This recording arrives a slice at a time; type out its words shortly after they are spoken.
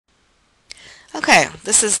Okay,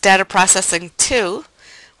 this is data processing 2.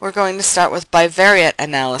 We're going to start with bivariate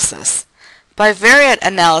analysis. Bivariate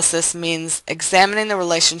analysis means examining the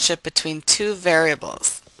relationship between two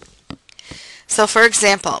variables. So for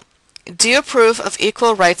example, do you approve of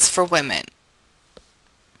equal rights for women?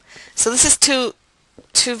 So this is two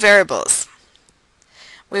variables.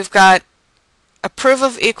 We've got approve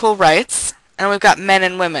of equal rights, and we've got men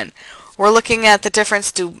and women. We're looking at the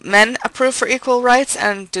difference, do men approve for equal rights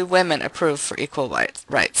and do women approve for equal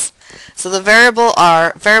rights? So the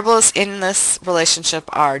variables in this relationship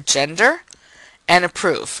are gender and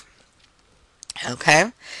approve.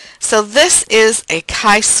 Okay, so this is a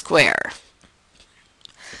chi-square.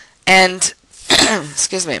 And,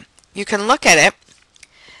 excuse me, you can look at it.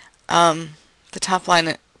 The top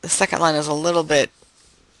line, the second line is a little bit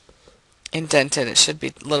indented. It should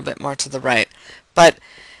be a little bit more to the right. But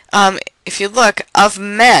if you look, of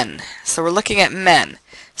men, so we're looking at men,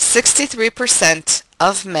 63%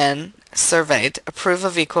 of men surveyed approve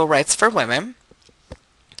of equal rights for women,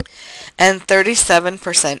 and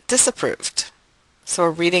 37% disapproved. So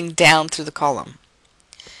we're reading down through the column.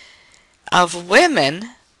 Of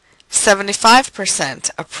women,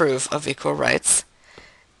 75% approve of equal rights,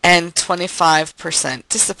 and 25%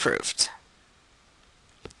 disapproved.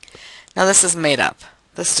 Now this is made up.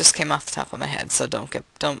 This just came off the top of my head, so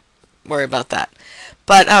don't worry about that.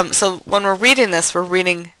 But so when we're reading this, we're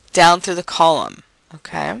reading down through the column.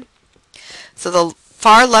 Okay. So the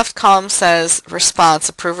far left column says response,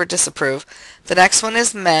 approve or disapprove. The next one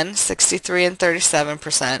is men, 63 and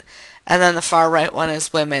 37%, and then the far right one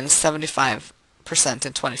is women, 75%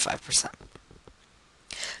 and 25%.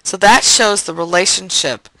 So that shows the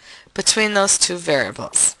relationship between those two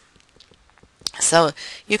variables. So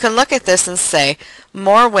you can look at this and say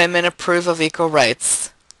more women approve of equal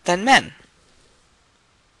rights than men.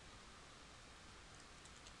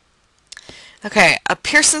 Okay, a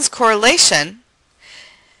Pearson's correlation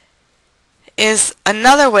is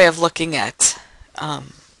another way of looking at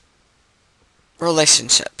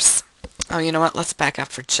relationships. Oh, you know what? Let's back up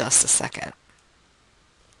for just a second.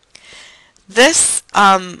 This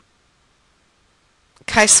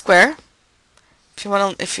chi-square,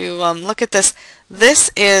 if you look at this, this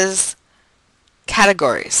is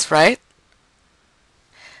categories, right?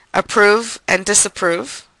 Approve and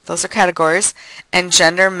disapprove, those are categories, and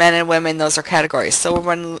gender, men and women, those are categories. So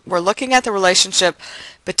when we're looking at the relationship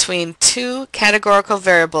between two categorical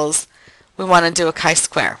variables, we want to do a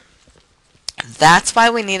chi-square. That's why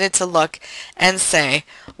we needed to look and say,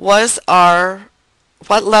 what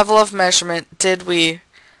level of measurement did we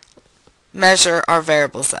measure our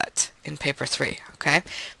variables at in paper 3, okay?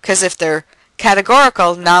 Because if they're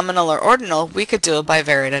categorical, nominal, or ordinal, we could do a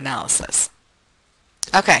bivariate analysis.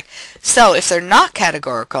 Okay, so if they're not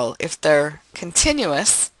categorical, if they're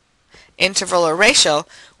continuous, interval, or racial,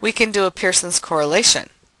 we can do a Pearson's correlation.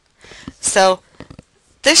 So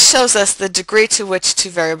this shows us the degree to which two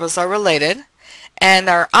variables are related, and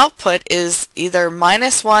our output is either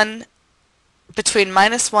between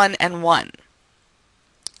 -1 and 1.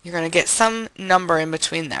 You're going to get some number in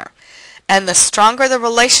between there. And the stronger the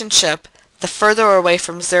relationship, the further away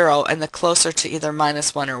from 0 and the closer to either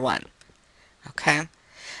 -1 or 1. Okay?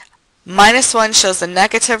 -1 shows a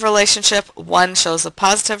negative relationship, 1 shows a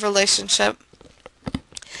positive relationship,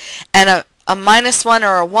 and a -1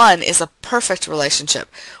 or a 1 is a perfect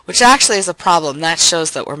relationship, which actually is a problem. That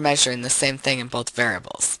shows that we're measuring the same thing in both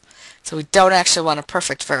variables. So we don't actually want a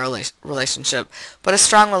perfect relationship, but a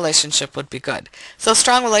strong relationship would be good. So a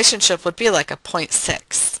strong relationship would be like a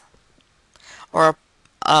 0.6 or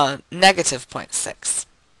a negative 0.6.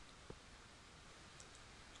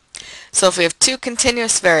 So if we have two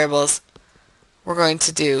continuous variables, we're going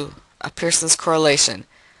to do a Pearson's correlation,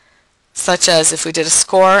 such as if we did a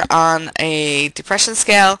score on a depression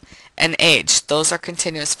scale and age. Those are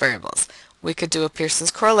continuous variables. We could do a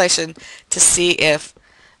Pearson's correlation to see if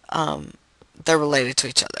they're related to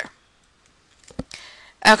each other.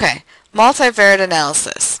 Okay, multivariate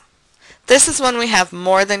analysis. This is when we have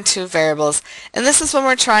more than two variables, and this is when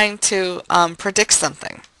we're trying to predict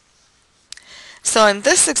something. So in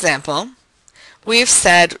this example, we've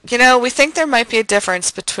said, you know, we think there might be a difference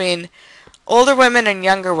between older women and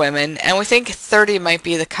younger women, and we think 30 might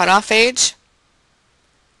be the cutoff age.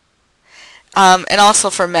 And also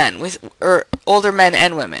for men, or older men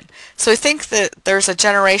and women. So we think that there's a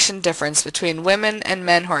generation difference between women and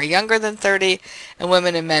men who are younger than 30 and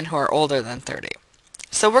women and men who are older than 30.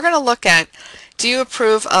 So we're going to look at, do you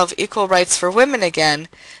approve of equal rights for women again?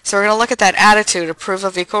 So we're going to look at that attitude, approve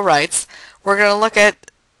of equal rights. We're going to look at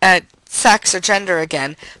sex or gender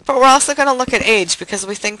again, but we're also going to look at age because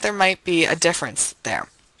we think there might be a difference there.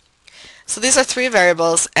 So these are three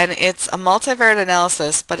variables, and it's a multivariate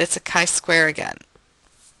analysis, but it's a chi-square again.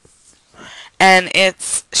 And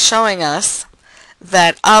it's showing us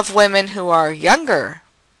that of women who are younger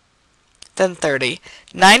than 30,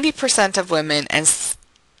 90% of women and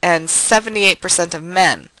 78% of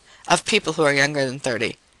men, of people who are younger than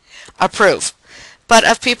 30, approve. But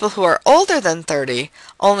of people who are older than 30,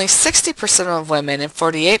 only 60% of women and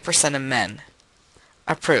 48% of men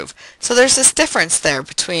approve. So there's this difference there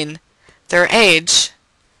between their age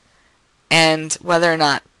and whether or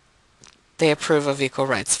not they approve of equal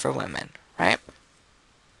rights for women, right?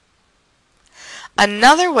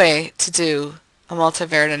 Another way to do a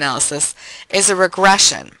multivariate analysis is a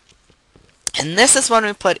regression. And this is when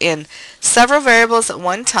we put in several variables at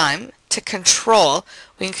one time to control.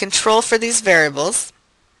 We can control for these variables,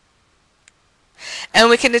 and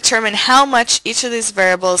we can determine how much each of these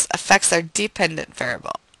variables affects our dependent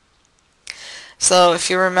variable. So if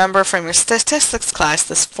you remember from your statistics class,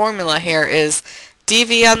 this formula here is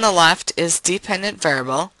dv on the left is dependent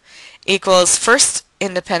variable equals first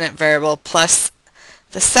independent variable plus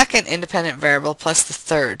the second independent variable plus the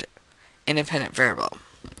third independent variable.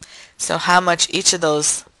 So how much each of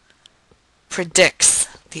those predicts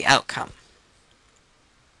the outcome.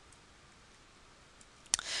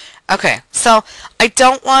 Okay, so I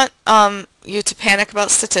don't want you to panic about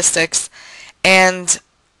statistics, and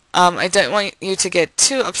I don't want you to get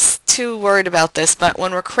too worried about this, but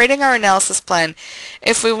when we're creating our analysis plan,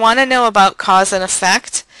 if we want to know about cause and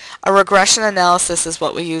effect, a regression analysis is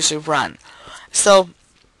what we usually run. So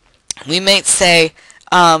we might say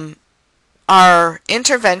our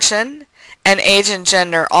intervention and age and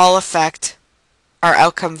gender all affect our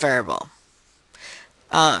outcome variable.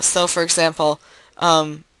 So for example,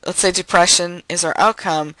 let's say depression is our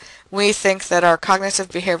outcome. We think that our cognitive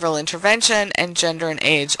behavioral intervention and gender and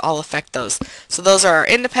age all affect those. So those are our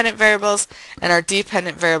independent variables, and our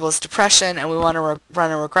dependent variable is depression, and we want to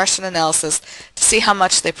run a regression analysis to see how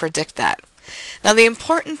much they predict that. Now the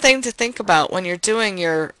important thing to think about when you're doing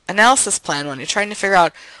your analysis plan, when you're trying to figure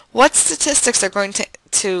out what statistics are going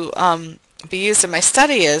to be used in my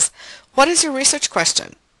study, is what is your research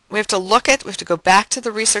question? We have to go back to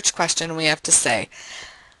the research question, and we have to say,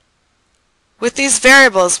 with these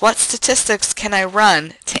variables, what statistics can I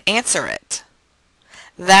run to answer it?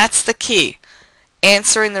 That's the key.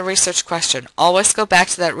 Answering the research question. Always go back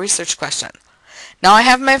to that research question. Now I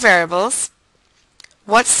have my variables.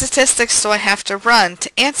 What statistics do I have to run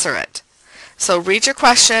to answer it? So read your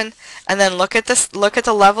question and then look at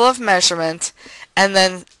the level of measurement, and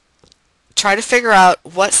then try to figure out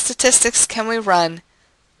what statistics can we run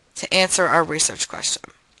to answer our research question.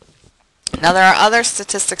 Now there are other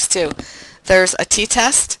statistics too. There's a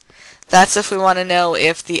t-test. That's if we want to know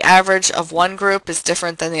if the average of one group is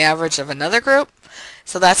different than the average of another group.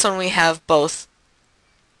 So that's when we have both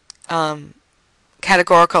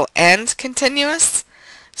categorical and continuous.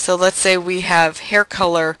 So let's say we have hair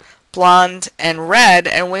color blonde and red,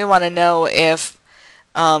 and we want to know if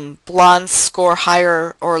blondes score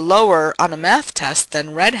higher or lower on a math test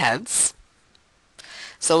than redheads.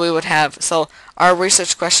 So our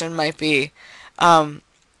research question might be,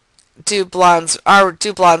 do blondes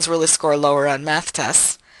really score lower on math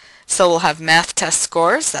tests? So we'll have math test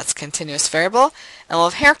scores, that's continuous variable, and we'll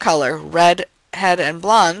have hair color, redhead and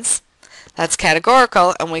blondes, that's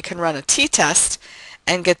categorical, and we can run a t-test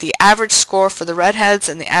and get the average score for the redheads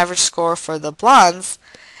and the average score for the blondes,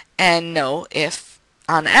 and know if,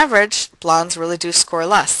 on average, blondes really do score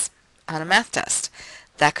less on a math test.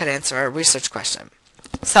 That could answer our research question.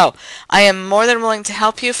 So I am more than willing to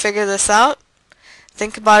help you figure this out.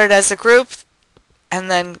 Think about it as a group, and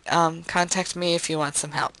then contact me if you want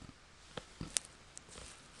some help.